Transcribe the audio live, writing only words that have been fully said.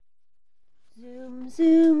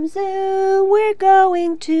zoom, zoom, we're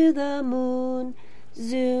going to the moon.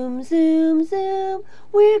 Zoom, zoom, zoom,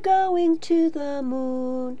 we're going to the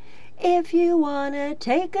moon. If you wanna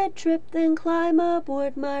take a trip, then climb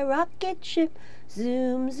aboard my rocket ship.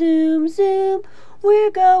 Zoom, zoom, zoom,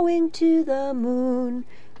 we're going to the moon.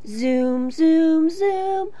 Zoom, zoom,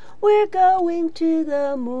 zoom, we're going to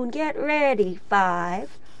the moon. Get ready.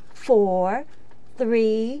 5, 4,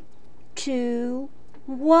 3, 2,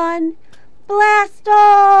 1. Blast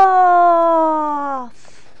off!